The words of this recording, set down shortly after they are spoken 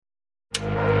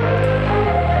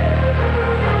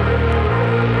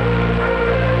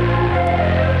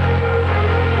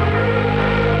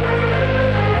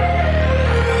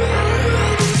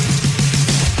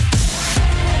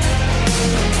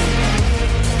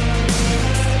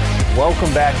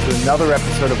Welcome back to another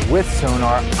episode of With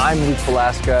Sonar. I'm Luke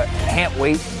Velasca. Can't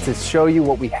wait to show you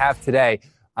what we have today.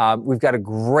 We've got a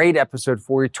great episode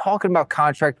for you, talking about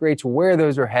contract rates, where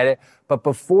those are headed. But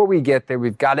before we get there,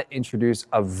 we've got to introduce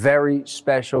a very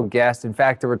special guest. In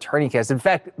fact, a returning guest. In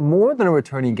fact, more than a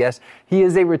returning guest, he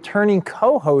is a returning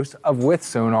co-host of With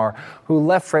Sonar, who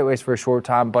left FreightWaves for a short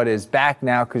time, but is back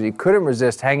now because he couldn't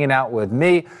resist hanging out with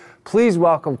me. Please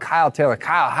welcome Kyle Taylor.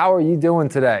 Kyle, how are you doing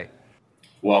today?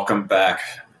 Welcome back.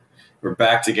 We're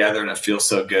back together, and it feels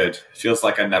so good. It feels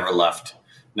like I never left.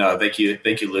 No, thank you,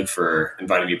 Luke, for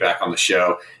inviting me back on the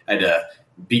show. I had to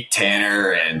beat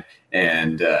Tanner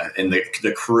and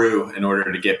the crew in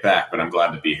order to get back, but I'm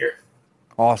glad to be here.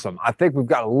 Awesome. I think we've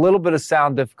got a little bit of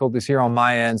sound difficulties here on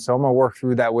my end, so I'm going to work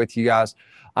through that with you guys.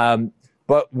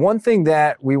 But one thing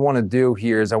that we want to do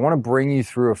here is I want to bring you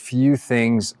through a few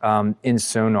things in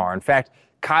Sonar. In fact,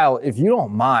 Kyle, if you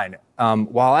don't mind,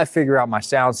 while I figure out my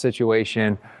sound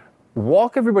situation,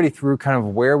 walk everybody through kind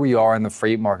of where we are in the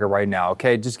freight market right now,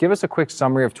 okay? Just give us a quick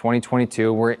summary of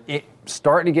 2022. We're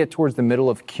starting to get towards the middle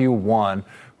of Q1,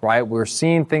 right? We're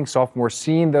seeing things soften. We're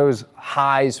seeing those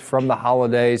highs from the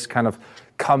holidays kind of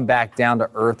come back down to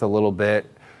earth a little bit.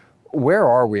 Where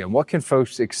are we, and what can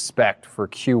folks expect for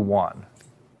Q1?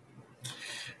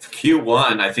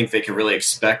 Q1, I think they can really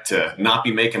expect to not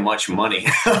be making much money.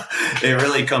 It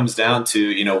really comes down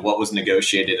to, what was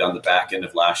negotiated on the back end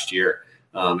of last year.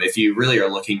 If you really are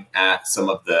looking at some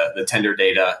of the tender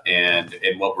data and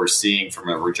what we're seeing from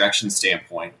a rejection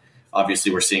standpoint,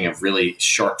 obviously we're seeing a really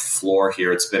sharp floor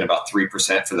here. It's been about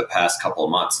 3% for the past couple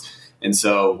of months. And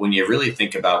so when you really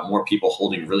think about more people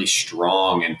holding really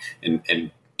strong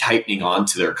and tightening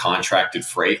onto their contracted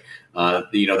freight,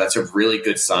 that's a really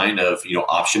good sign of,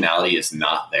 optionality is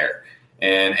not there.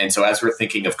 And so as we're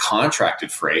thinking of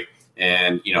contracted freight,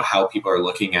 and how people are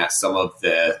looking at some of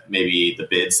the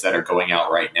bids that are going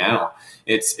out right now,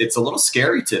 it's a little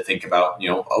scary to think about,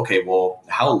 okay, well,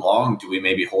 how long do we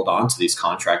maybe hold on to these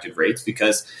contracted rates?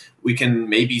 Because we can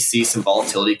maybe see some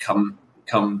volatility come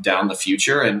down the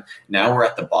future, and now we're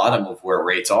at the bottom of where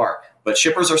rates are. But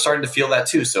shippers are starting to feel that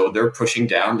too, so they're pushing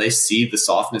down. They see the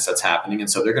softness that's happening, and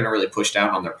so they're going to really push down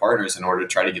on their partners in order to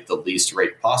try to get the least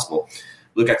rate possible.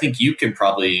 Luke, I think you can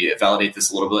probably validate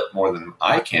this a little bit more than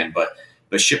I can, but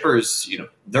shippers,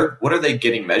 what are they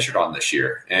getting measured on this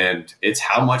year? And it's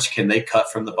how much can they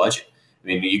cut from the budget? I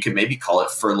mean, you can maybe call it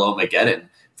furlough-mageddon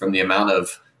from the amount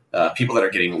of people that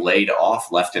are getting laid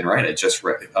off left and right. I just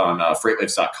read on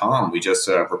FreightWaves.com, we just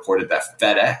reported that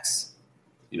FedEx,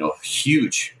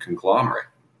 huge conglomerate,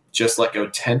 just let go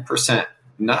 10%,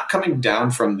 not coming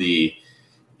down from the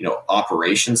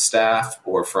operations staff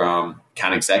or from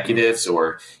account executives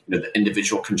or the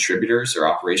individual contributors or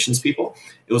operations people.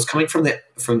 It was coming from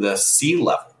the C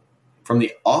level, from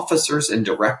the officers and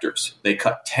directors. They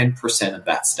cut 10% of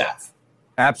that staff.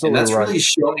 Absolutely, and that's right. Really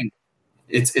showing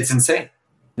it's insane.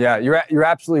 Yeah, you're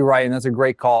absolutely right, and that's a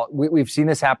great call. We've seen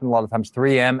this happen a lot of times.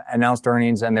 3M announced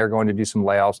earnings, and they're going to do some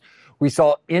layoffs. We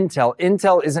saw Intel.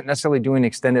 Intel isn't necessarily doing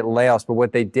extended layoffs, but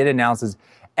what they did announce is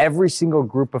every single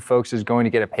group of folks is going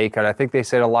to get a pay cut. I think they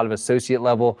said a lot of associate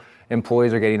level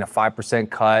employees are getting a 5%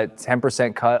 cut,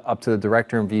 10% cut up to the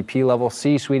director and VP level.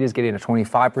 C-suite is getting a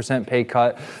 25% pay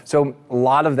cut. So a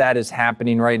lot of that is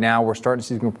happening right now. We're starting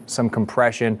to see some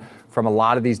compression from a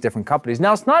lot of these different companies.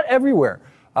 Now, it's not everywhere.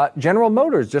 General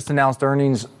Motors just announced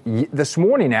earnings this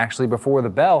morning, actually, yesterday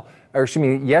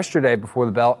before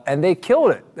the bell, and they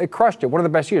killed it. They crushed it. One of the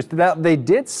best years. They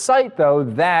did cite, though,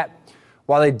 that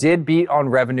while they did beat on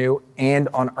revenue and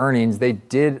on earnings, they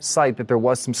did cite that there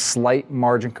was some slight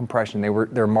margin compression.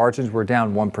 Their margins were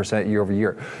down 1% year over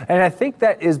year. And I think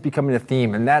that is becoming a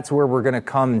theme, and that's where we're going to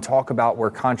come and talk about where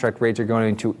contract rates are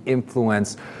going to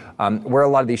influence where a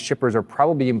lot of these shippers are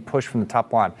probably being pushed from the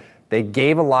top line. They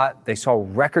gave a lot. They saw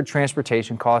record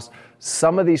transportation costs.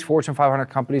 Some of these Fortune 500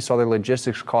 companies saw their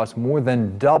logistics costs more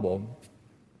than double,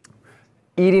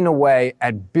 eating away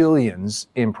at billions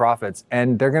in profits,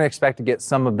 and they're going to expect to get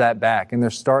some of that back, and they're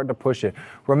starting to push it.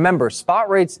 Remember, spot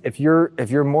rates, if you're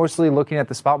mostly looking at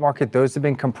the spot market, those have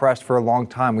been compressed for a long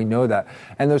time. We know that.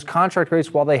 And those contract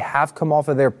rates, while they have come off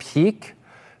of their peak,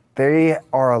 they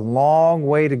are a long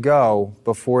way to go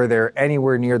before they're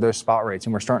anywhere near those spot rates,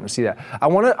 and we're starting to see that. I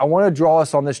want to draw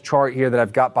us on this chart here that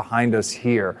I've got behind us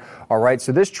here. All right,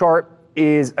 so this chart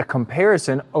is a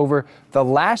comparison over the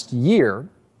last year.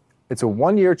 It's a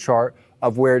one-year chart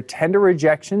of where tender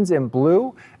rejections in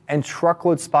blue and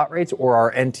truckload spot rates, or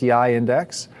our NTI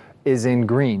index, is in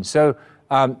green. So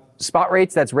spot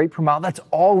rates, that's rate per mile, that's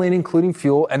all in, including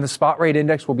fuel, and the spot rate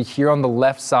index will be here on the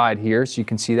left side here, so you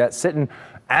can see that sitting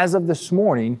as of this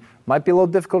morning Might be a little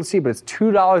difficult to see, but it's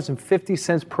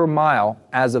 $2.50 per mile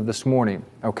as of this morning,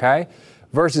 okay?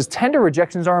 Versus tender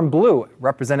rejections are in blue,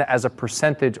 represented as a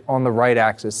percentage on the right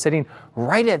axis, sitting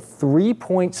right at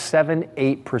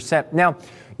 3.78%. Now,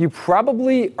 you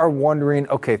probably are wondering,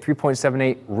 okay,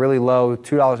 3.78, really low,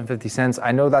 $2.50.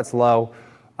 I know that's low,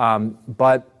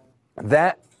 but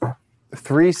that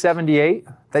 378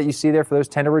 that you see there for those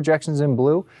tender rejections in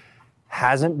blue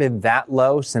hasn't been that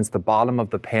low since the bottom of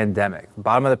the pandemic.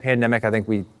 Bottom of the pandemic, I think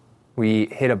we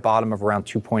hit a bottom of around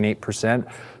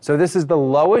 2.8%. So this is the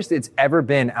lowest it's ever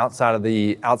been outside of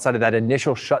that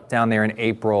initial shutdown there in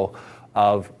April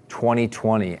of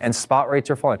 2020. And spot rates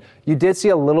are falling. You did see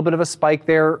a little bit of a spike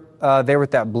there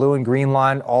with that blue and green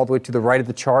line all the way to the right of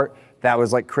the chart. That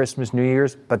was like Christmas, New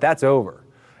Year's, but that's over.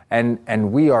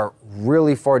 And we are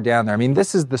really far down there. I mean,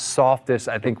 this is the softest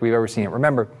I think we've ever seen it.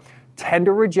 Remember,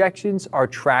 tender rejections are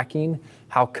tracking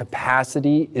how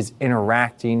capacity is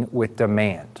interacting with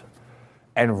demand.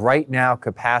 And right now,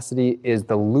 capacity is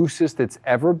the loosest it's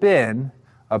ever been,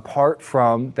 apart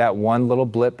from that one little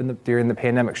blip during the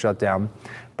pandemic shutdown.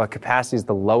 But capacity is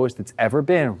the lowest it's ever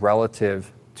been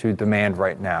relative to demand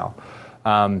right now.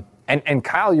 And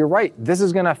Kyle, you're right. This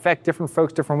is going to affect different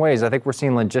folks different ways. I think we're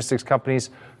seeing logistics companies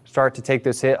start to take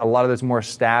this hit. A lot of those more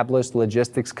established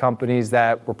logistics companies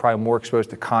that were probably more exposed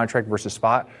to contract versus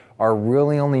spot are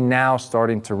really only now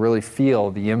starting to really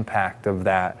feel the impact of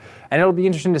that. And it'll be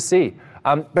interesting to see.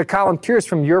 But Kyle, I'm curious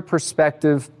from your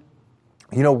perspective,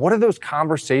 what are those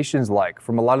conversations like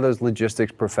from a lot of those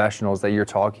logistics professionals that you're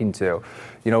talking to?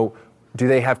 Do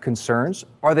they have concerns?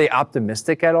 Are they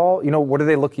optimistic at all? What are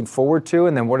they looking forward to?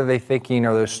 And then what are they thinking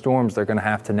are those storms they're going to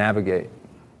have to navigate?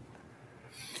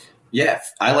 Yeah,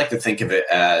 I like to think of it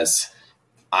as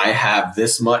I have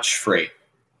this much freight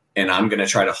and I'm going to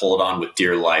try to hold on with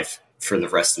dear life for the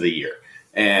rest of the year.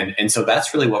 And so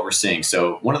that's really what we're seeing.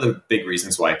 So one of the big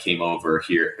reasons why I came back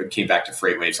to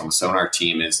FreightWaves on the Sonar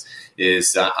team is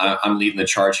I'm leading the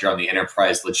charge here on the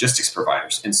enterprise logistics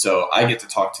providers. And so I get to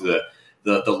talk to the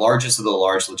largest of the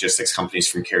large logistics companies,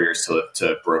 from carriers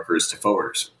to brokers to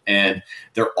forwarders. And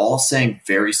they're all saying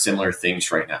very similar things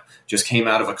right now. Just came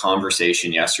out of a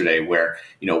conversation yesterday where,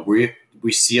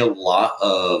 we see a lot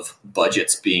of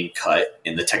budgets being cut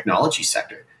in the technology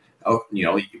sector.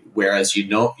 Whereas you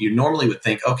normally would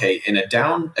think, okay, in a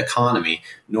down economy,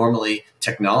 normally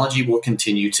technology will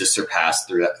continue to surpass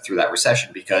through that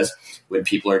recession, because when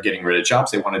people are getting rid of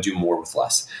jobs, they want to do more with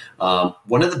less.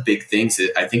 One of the big things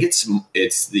is, I think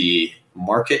it's the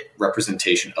market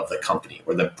representation of the company,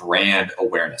 or the brand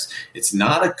awareness. It's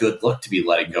not a good look to be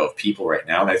letting go of people right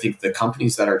now. And I think the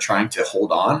companies that are trying to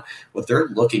hold on, what they're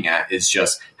looking at is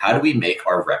just, how do we make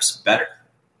our reps better?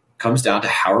 Comes down to,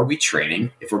 how are we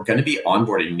training? If we're going to be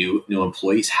onboarding new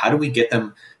employees, how do we get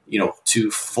them,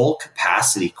 to full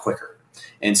capacity quicker?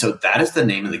 And so that is the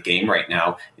name of the game right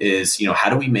now, is, how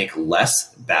do we make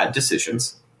less bad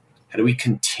decisions? How do we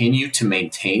continue to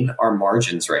maintain our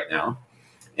margins right now?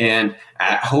 And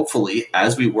hopefully,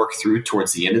 as we work through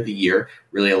towards the end of the year,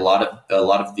 really a lot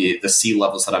of the C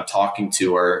levels that I'm talking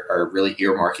to are really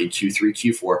earmarking Q3,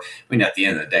 Q4. I mean, at the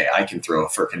end of the day, I can throw a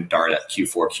freaking dart at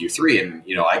Q4, Q3, and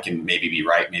I can maybe be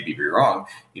right, maybe be wrong.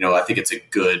 I think it's a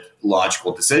good,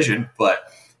 logical decision,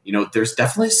 but there's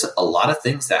definitely a lot of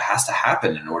things that has to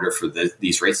happen in order for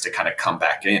these rates to kind of come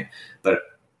back in. But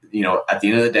at the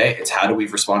end of the day, it's, how do we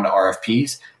respond to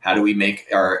RFPs? How do we make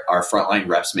our frontline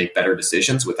reps make better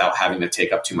decisions without having to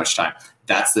take up too much time?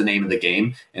 That's the name of the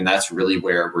game. And that's really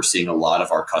where we're seeing a lot of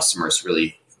our customers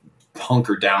really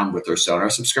hunker down with their Sonar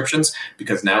subscriptions,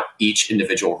 because now each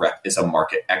individual rep is a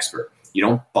market expert. You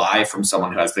don't buy from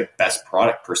someone who has the best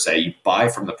product per se. You buy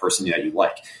from the person that you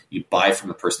like. You buy from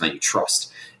the person that you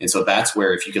trust. And so that's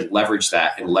where, if you can leverage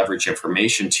that and leverage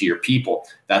information to your people,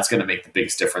 that's going to make the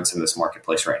biggest difference in this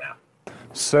marketplace right now.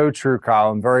 So true,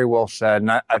 Kyle, and very well said.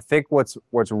 And I think what's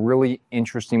really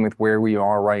interesting with where we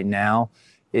are right now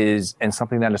is, and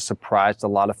something that has surprised a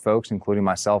lot of folks, including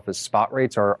myself, is spot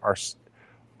rates are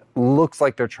looks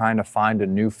like they're trying to find a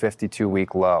new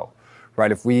 52-week low. Right,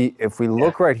 if we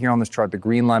look right here on this chart, the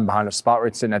green line behind a spot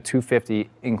rate sitting at 250,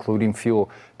 including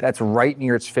fuel, that's right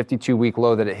near its 52-week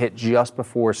low that it hit just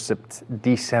before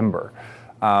December,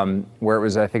 where it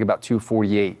was, I think, about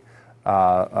 248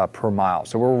 per mile.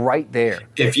 So we're right there.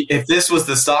 If this was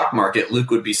the stock market,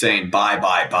 Luke would be saying buy.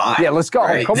 Yeah, let's go.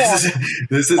 Right? Come on.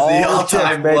 This is the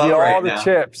all-time low right now. All the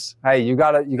chips. Hey, you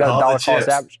got a dollar cost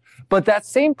average. But that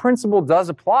same principle does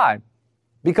apply.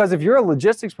 Because if you're a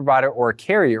logistics provider or a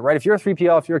carrier, right? If you're a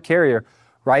 3PL, if you're a carrier,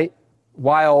 right?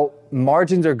 while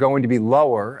margins are going to be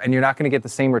lower and you're not going to get the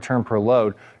same return per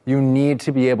load, you need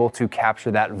to be able to capture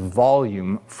that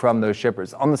volume from those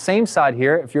shippers. On the same side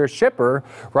here, if you're a shipper,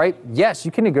 right, yes,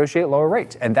 you can negotiate lower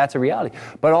rates, and that's a reality.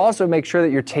 But also make sure that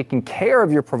you're taking care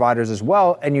of your providers as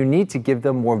well, and you need to give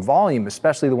them more volume,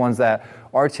 especially the ones that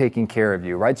are taking care of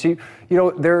you, right? So,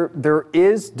 there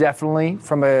is definitely,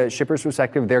 from a shipper's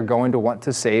perspective, they're going to want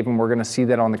to save, and we're going to see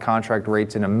that on the contract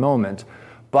rates in a moment.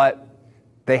 But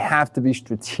they have to be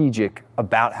strategic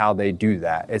about how they do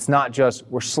that. It's not just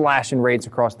we're slashing rates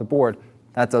across the board.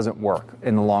 That doesn't work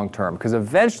in the long term, because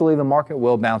eventually the market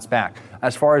will bounce back.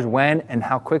 As far as when and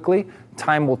how quickly,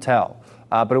 time will tell,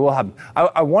 but it will happen.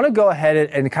 I want to go ahead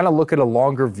and kind of look at a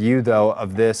longer view, though,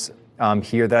 of this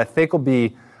here that I think will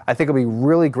be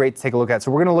really great to take a look at.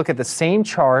 So we're going to look at the same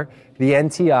chart, the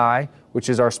NTI, which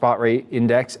is our spot rate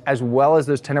index, as well as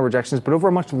those tender rejections, but over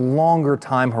a much longer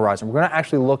time horizon. We're going to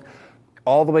actually look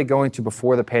all the way going to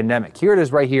before the pandemic. Here it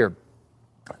is right here.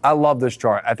 I love this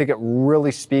chart. I think it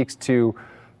really speaks to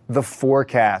the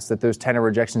forecast that those tender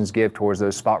rejections give towards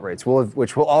those spot rates,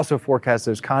 which will also forecast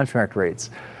those contract rates.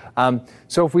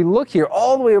 So if we look here,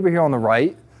 all the way over here on the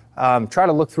right, try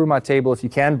to look through my table if you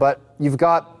can, but you've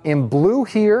got in blue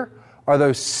here are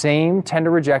those same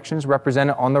tender rejections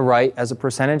represented on the right as a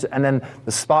percentage, and then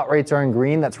the spot rates are in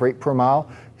green, that's rate per mile,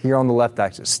 here on the left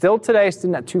axis. Still today,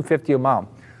 sitting at $2.50 a mile.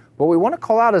 What we want to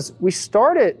call out is we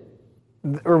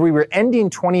were ending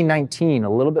 2019, a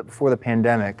little bit before the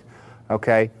pandemic,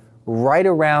 okay, right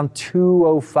around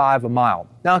 $2.05 a mile.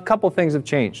 Now, a couple things have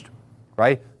changed,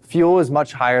 right? Fuel is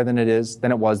much higher than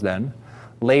it was then.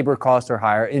 Labor costs are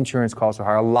higher, insurance costs are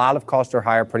higher. A lot of costs are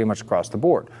higher pretty much across the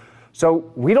board.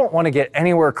 So we don't want to get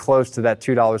anywhere close to that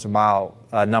 $2 a mile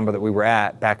number that we were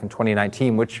at back in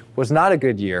 2019, which was not a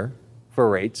good year for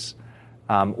rates.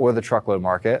 Or the truckload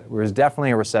market. It was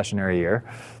definitely a recessionary year.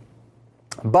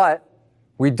 But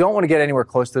we don't want to get anywhere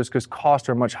close to those because costs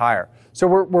are much higher. So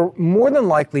we're more than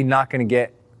likely not going to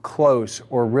get close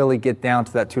or really get down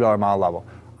to that $2 a mile level.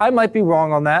 I might be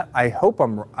wrong on that. I hope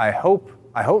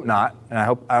not.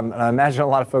 And I imagine a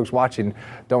lot of folks watching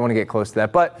don't want to get close to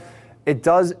that. But it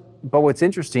does. But what's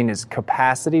interesting is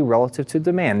capacity relative to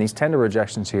demand. These tender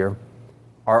rejections here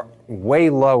are way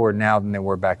lower now than they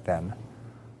were back then.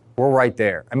 We're right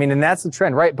there. I mean, and that's the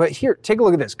trend, right? But here, take a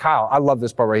look at this. Kyle, I love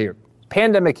this part right here.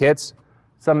 Pandemic hits,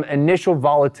 some initial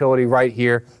volatility right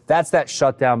here. That's that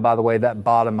shutdown, by the way, that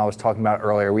bottom I was talking about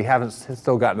earlier. We haven't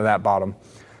still gotten to that bottom.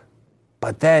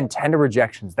 But then tender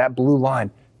rejections, that blue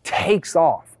line takes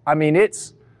off. I mean,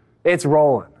 it's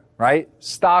rolling, right?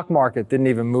 Stock market didn't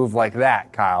even move like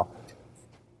that, Kyle.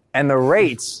 And the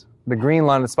rates, the green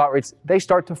line, the spot rates, they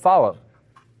start to follow.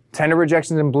 Tender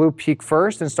rejections in blue peak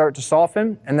first and start to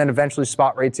soften, and then eventually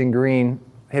spot rates in green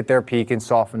hit their peak and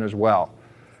soften as well.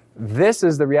 This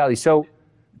is the reality. So,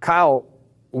 Kyle,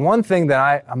 one thing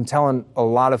that I'm telling a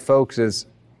lot of folks is,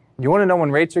 you want to know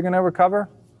when rates are going to recover?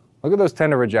 Look at those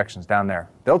tender rejections down there.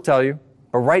 They'll tell you,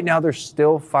 but right now they're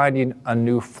still finding a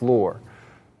new floor.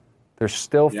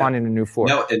 Finding a new floor.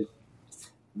 No, and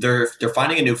they're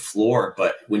finding a new floor,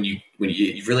 but when you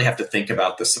really have to think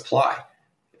about the supply.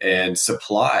 And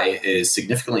supply is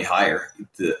significantly higher.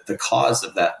 The cause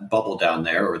of that bubble down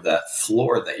there, or that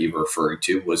floor that you were referring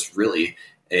to, was really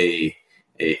a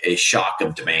shock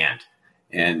of demand,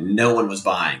 and no one was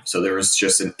buying. So there was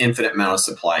just an infinite amount of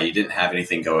supply. You didn't have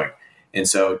anything going. And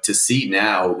so to see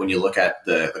now, when you look at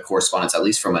the correspondence, at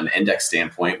least from an index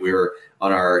standpoint, we were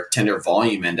on our tender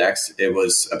volume index. It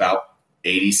was about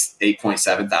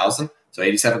 88.7 thousand, so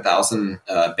 87,000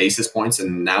 basis points,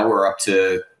 and now we're up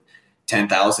to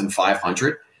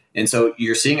 10,500. And so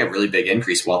you're seeing a really big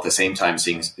increase, while at the same time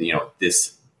seeing,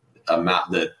 this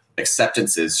amount, the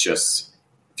acceptance is just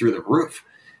through the roof.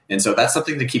 And so that's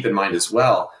something to keep in mind as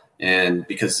well. And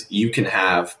because you can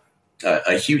have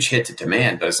a huge hit to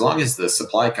demand, but as long as the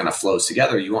supply kind of flows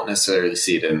together, you won't necessarily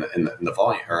see it in the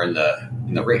volume or in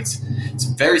the rates. It's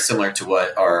very similar to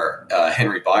what our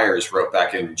Henry Byers wrote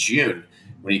back in June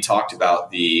when he talked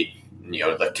about the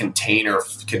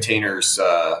containers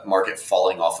market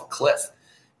falling off a cliff,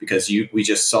 because we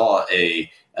just saw a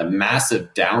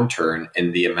massive downturn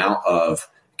in the amount of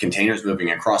containers moving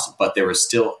across, but there was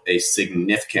still a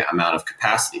significant amount of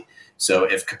capacity. So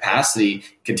if capacity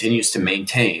continues to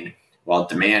maintain while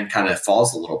demand kind of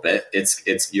falls a little bit,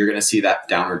 you're going to see that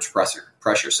downward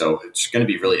pressure. So it's going to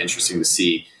be really interesting to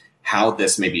see how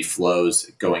this maybe flows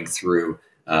going through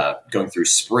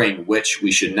spring, which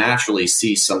we should naturally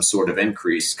see some sort of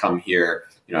increase come here,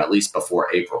 at least before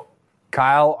April.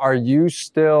 Kyle, are you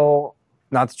still,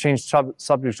 not to change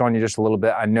subjects on you just a little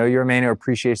bit, I know you're a man who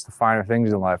appreciates the finer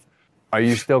things in life. Are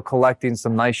you still collecting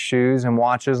some nice shoes and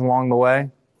watches along the way?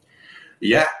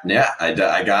 Yeah. I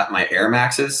got my Air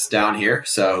Maxes down here,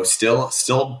 so still,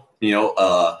 still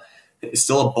a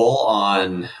bull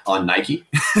on Nike,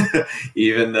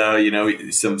 even though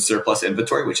some surplus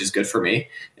inventory, which is good for me.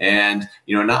 And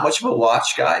not much of a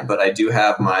watch guy, but I do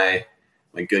have my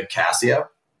good Casio.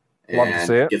 Love to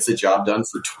see it. Gets the job done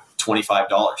for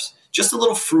 $25.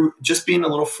 Just being a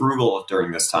little frugal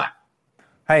during this time.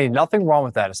 Hey, nothing wrong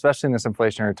with that, especially in this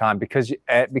inflationary time, because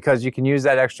you can use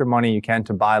that extra money you can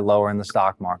to buy lower in the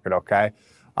stock market, okay?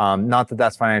 Not that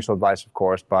that's financial advice, of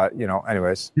course, but,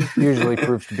 anyways, usually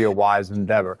proves to be a wise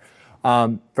endeavor.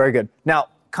 Very good. Now,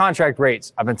 contract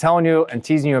rates. I've been telling you and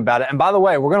teasing you about it. And by the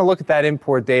way, we're going to look at that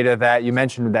import data that you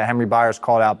mentioned that Henry Byers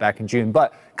called out back in June.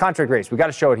 But contract rates, we got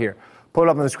to show it here. Pull it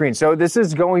up on the screen. So this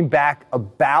is going back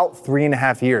about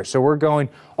 3.5 years. So we're going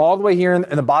all the way here in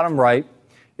the bottom right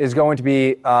is going to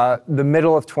be the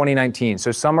middle of 2019.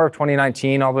 So summer of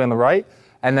 2019, all the way on the right.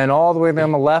 And then all the way there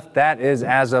on the left, that is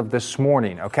as of this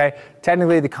morning, okay?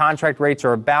 Technically, the contract rates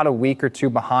are about a week or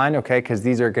two behind, okay, because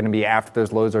these are going to be after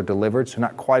those loads are delivered, so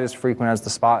not quite as frequent as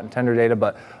the spot and tender data,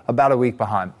 but about a week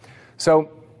behind. So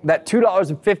that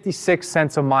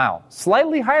 $2.56 a mile,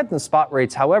 slightly higher than the spot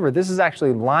rates. However, this is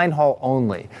actually line haul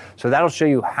only. So that'll show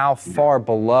you how far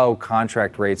below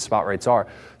contract rates, spot rates are.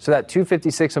 So that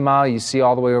 $2.56 a mile you see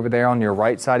all the way over there on your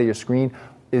right side of your screen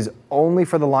is only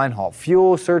for the line haul.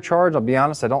 Fuel surcharge, I'll be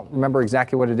honest, I don't remember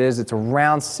exactly what it is. It's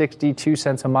around 62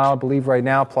 cents a mile, I believe, right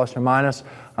now, plus or minus.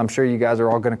 I'm sure you guys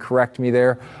are all going to correct me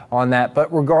there on that.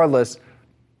 But regardless,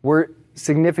 we're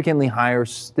significantly higher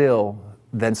still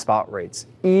than spot rates.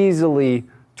 Easily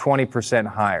 20%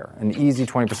 higher, an easy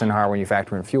 20% higher when you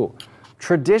factor in fuel.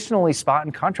 Traditionally, spot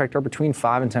and contract are between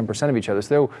 5 and 10% of each other.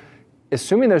 So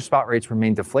assuming those spot rates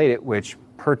remain deflated, which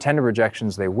per tender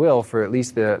projections they will for at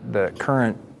least the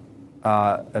current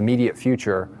immediate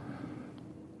future,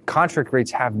 contract rates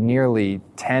have nearly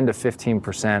 10 to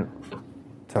 15%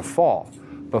 to fall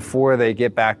before they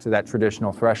get back to that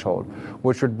traditional threshold,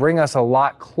 which would bring us a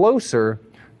lot closer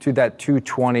to that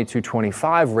 220,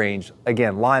 225 range,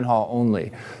 again, line haul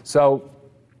only. So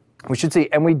we should see,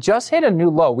 and we just hit a new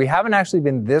low. We haven't actually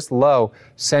been this low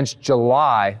since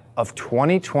July of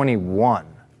 2021.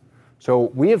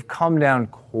 So we have come down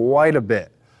quite a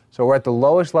bit. So we're at the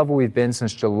lowest level we've been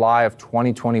since July of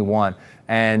 2021,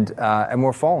 and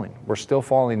we're falling. We're still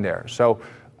falling there. So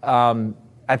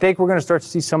I think we're going to start to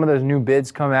see some of those new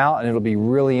bids come out, and it'll be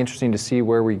really interesting to see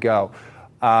where we go.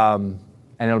 And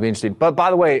it'll be interesting. But by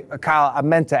the way, Kyle, I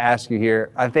meant to ask you here.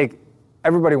 I think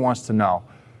everybody wants to know,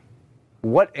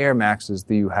 what Air Maxes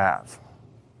do you have?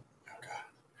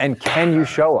 And can you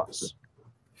show us?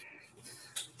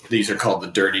 These are called the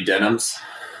Dirty Denims.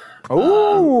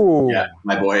 Oh, yeah,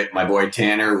 my boy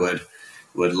Tanner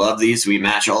would love these. We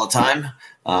match all the time.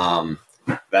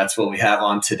 That's what we have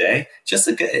on today. Just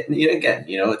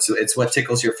it's what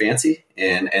tickles your fancy,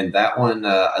 and that one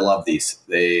I love these.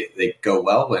 They go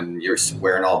well when you're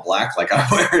wearing all black like I'm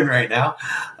wearing right now.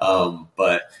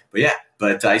 But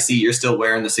I see you're still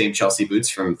wearing the same Chelsea boots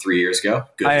from 3 years ago.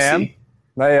 Good to see.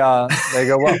 They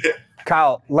go well.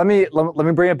 Kyle, let me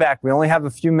bring it back. We only have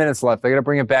a few minutes left. I got to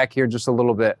bring it back here just a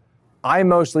little bit. I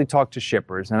mostly talk to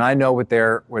shippers, and I know what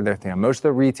they're thinking. Most of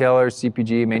the retailers,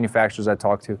 CPG, manufacturers I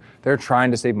talk to, they're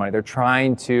trying to save money. They're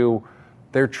trying to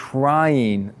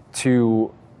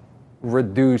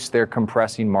reduce their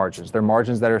compressing margins. Their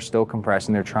margins that are still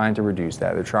compressing, they're trying to reduce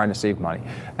that. They're trying to save money,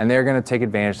 and they're going to take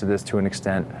advantage of this to an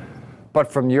extent.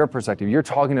 But from your perspective, you're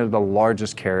talking to the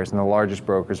largest carriers and the largest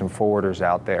brokers and forwarders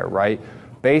out there, right?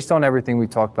 Based on everything we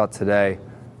talked about today,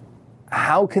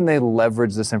 how can they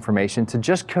leverage this information to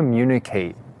just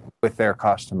communicate with their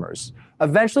customers?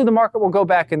 Eventually, the market will go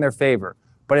back in their favor.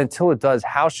 But until it does,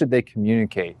 how should they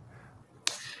communicate?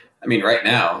 I mean, right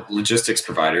now, logistics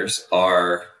providers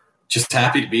are just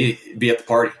happy to be at the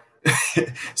party.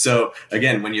 So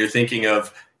again, when you're thinking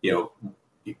of,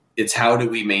 it's how do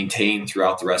we maintain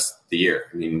throughout the rest of the year?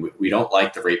 I mean, we don't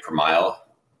like the rate per mile.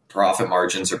 Profit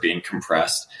margins are being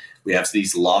compressed. We have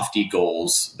these lofty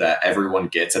goals that everyone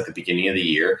gets at the beginning of the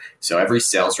year. So every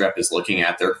sales rep is looking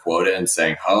at their quota and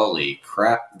saying, holy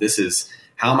crap,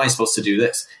 how am I supposed to do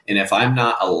this? And if I'm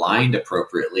not aligned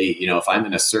appropriately, if I'm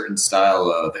in a certain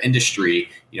style of industry,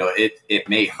 it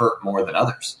may hurt more than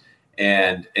others.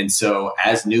 And so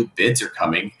as new bids are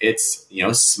coming, it's,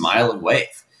 smile and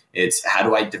wave. It's how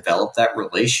do I develop that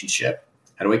relationship?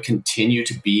 How do I continue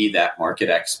to be that market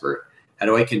expert? How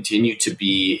do I continue to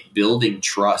be building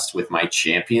trust with my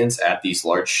champions at these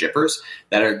large shippers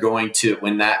that are going to,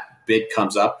 when that bid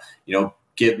comes up,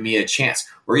 give me a chance?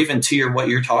 Or even to what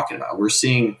you're talking about, we're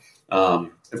seeing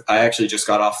I actually just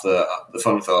got off the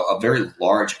phone with a very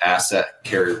large asset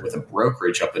carrier with a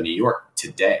brokerage up in New York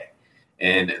today.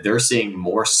 And they're seeing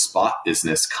more spot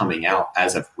business coming out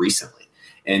as of recently.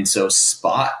 And so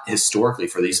spot historically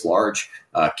for these large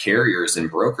carriers and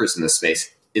brokers in this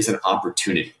space is an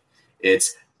opportunity.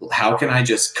 It's how can I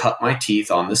just cut my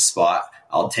teeth on this spot?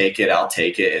 I'll take it.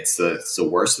 It's the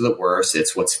worst of the worst.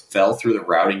 It's what's fell through the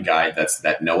routing guide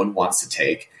that no one wants to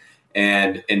take.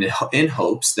 And in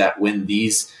hopes that when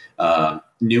these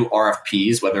new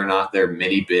RFPs, whether or not they're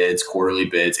mini bids, quarterly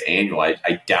bids, annual,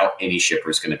 I doubt any shipper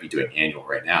is going to be doing annual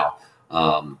right now.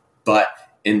 But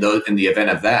in the event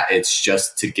of that, it's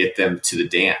just to get them to the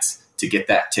dance, to get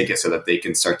that ticket so that they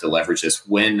can start to leverage this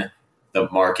when the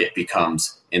market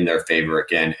becomes in their favor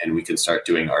again, and we can start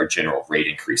doing our general rate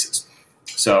increases.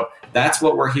 So that's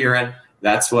what we're hearing.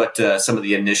 That's what some of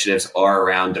the initiatives are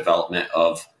around development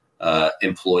of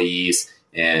employees.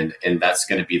 And that's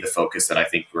going to be the focus that I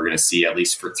think we're going to see at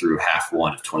least through half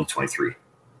one of 2023.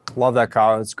 Love that,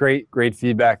 Kyle. It's great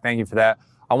feedback. Thank you for that.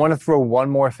 I want to throw one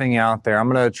more thing out there. I'm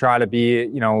going to try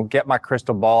to get my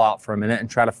crystal ball out for a minute and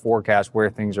try to forecast where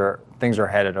things are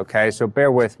headed. Okay, so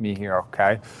bear with me here.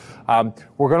 Okay,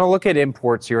 we're going to look at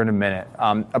imports here in a minute.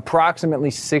 Approximately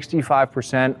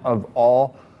 65% of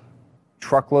all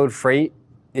truckload freight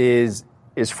is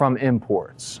from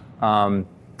imports.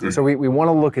 So we want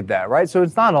to look at that, right? So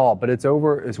it's not all, but it's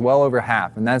well over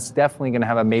half, and that's definitely going to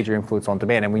have a major influence on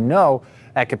demand. And we know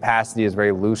that capacity is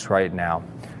very loose right now,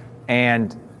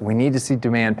 and we need to see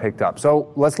demand picked up.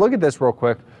 So let's look at this real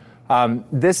quick.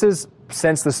 This is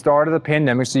since the start of the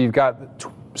pandemic. So you've got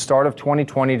the start of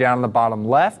 2020 down on the bottom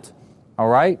left, all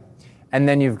right? And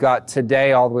then you've got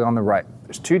today all the way on the right.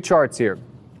 There's two charts here,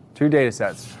 two data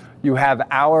sets. You have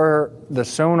the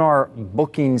Sonar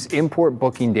bookings, import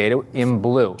booking data in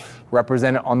blue,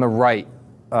 represented on the right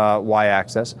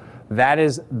y-axis. That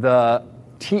is the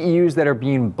TEUs that are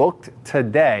being booked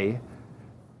today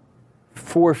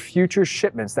for future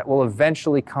shipments that will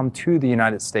eventually come to the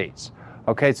United States.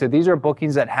 Okay, so these are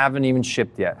bookings that haven't even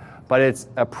shipped yet, but it's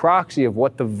a proxy of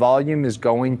what the volume is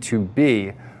going to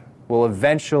be will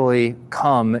eventually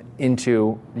come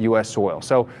into U.S. soil.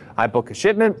 So I book a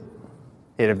shipment.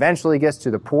 It eventually gets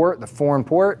to the port, the foreign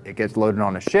port. It gets loaded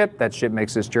on a ship. That ship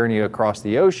makes this journey across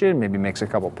the ocean, maybe makes a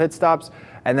couple pit stops,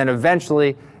 and then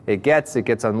eventually it gets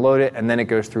unloaded, and then it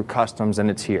goes through customs and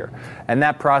it's here. And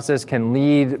that process can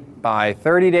lead by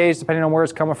 30 days, depending on where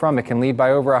it's coming from. It can lead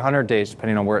by over 100 days,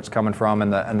 depending on where it's coming from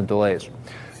and the delays.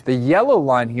 The yellow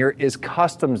line here is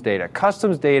customs data.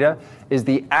 Customs data is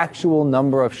the actual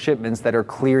number of shipments that are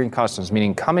clearing customs,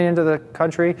 meaning coming into the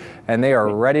country, and they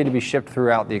are ready to be shipped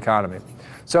throughout the economy.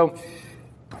 So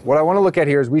what I want to look at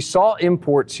here is we saw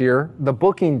imports here, the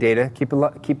booking data, keep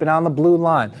it on the blue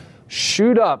line,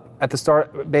 shoot up at the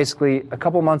start, basically a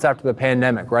couple months after the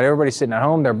pandemic, right? Everybody's sitting at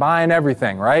home, they're buying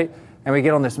everything, right? And we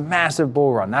get on this massive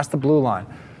bull run. That's the blue line.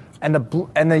 And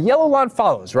the yellow line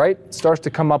follows, right? It starts to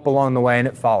come up along the way and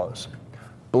it follows.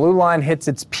 Blue line hits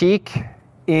its peak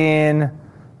in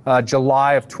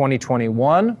July of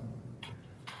 2021.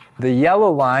 The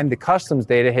yellow line, the customs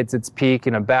data, hits its peak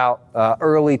in about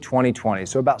early 2020,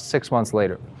 so about 6 months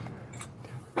later.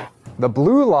 The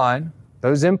blue line,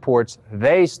 those imports,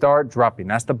 they start dropping.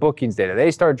 That's the bookings data.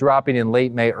 They start dropping in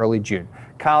late May, early June.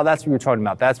 Kyle, that's what you're talking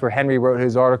about. That's where Henry wrote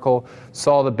his article,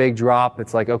 saw the big drop.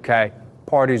 It's like, okay,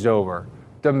 party's over.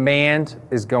 Demand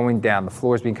is going down. The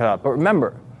floor is being cut up. But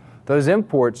remember, those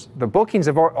imports,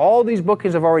 all these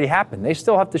bookings have already happened. They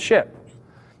still have to ship.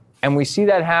 And we see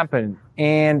that happen,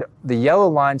 and the yellow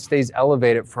line stays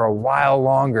elevated for a while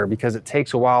longer because it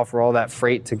takes a while for all that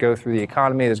freight to go through the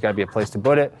economy. There's got to be a place to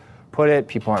put it.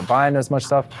 People aren't buying as much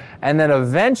stuff. And then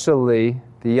eventually,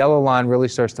 the yellow line really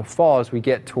starts to fall as we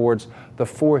get towards the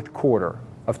fourth quarter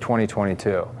of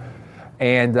 2022.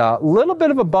 And a little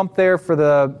bit of a bump there for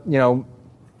the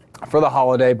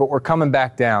holiday, but we're coming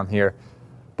back down here.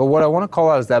 But what I want to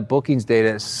call out is that bookings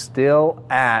data is still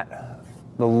at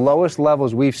the lowest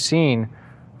levels we've seen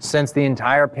since the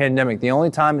entire pandemic. The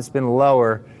only time it's been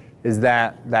lower is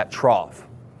that trough.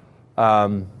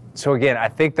 So again, I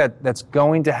think that's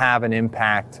going to have an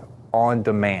impact on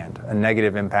demand, a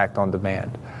negative impact on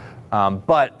demand.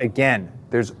 But again,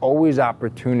 there's always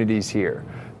opportunities here.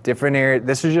 Different areas.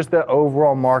 This is just the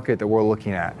overall market that we're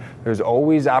looking at. There's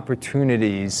always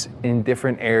opportunities in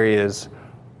different areas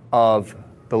of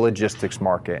the logistics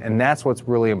market, and that's what's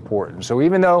really important. So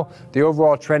even though the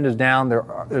overall trend is down,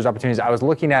 there's opportunities. I was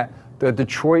looking at the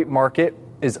Detroit market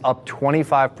is up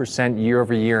 25% year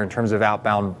over year in terms of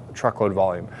outbound truckload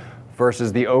volume,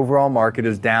 versus the overall market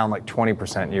is down like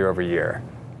 20% year over year.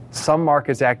 Some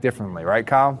markets act differently, right,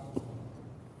 Kyle?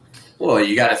 Well,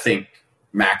 you got to think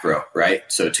macro, right?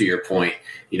 So to your point,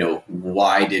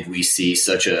 why did we see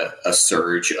such a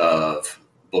surge of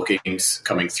bookings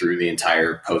coming through the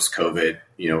entire post-COVID,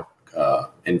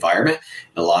 environment?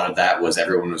 And a lot of that was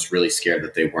everyone was really scared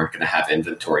that they weren't going to have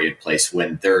inventory in place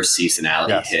when their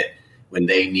seasonality hit, when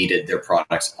they needed their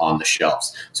products on the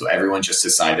shelves. So everyone just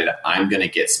decided, I'm going to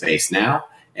get space now,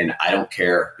 and I don't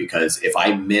care, because if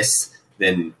I miss,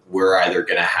 then we're either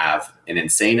going to have an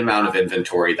insane amount of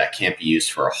inventory that can't be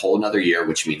used for a whole nother year,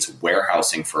 which means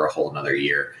warehousing for a whole nother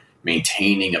year,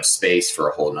 maintaining of space for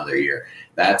a whole nother year.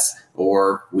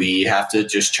 Or we have to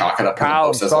just chalk it up. Kyle,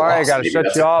 I'm sorry, I got to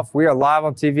shut you off. We are live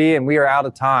on TV and we are out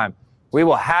of time. We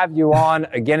will have you on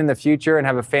again in the future, and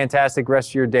have a fantastic rest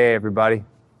of your day, everybody.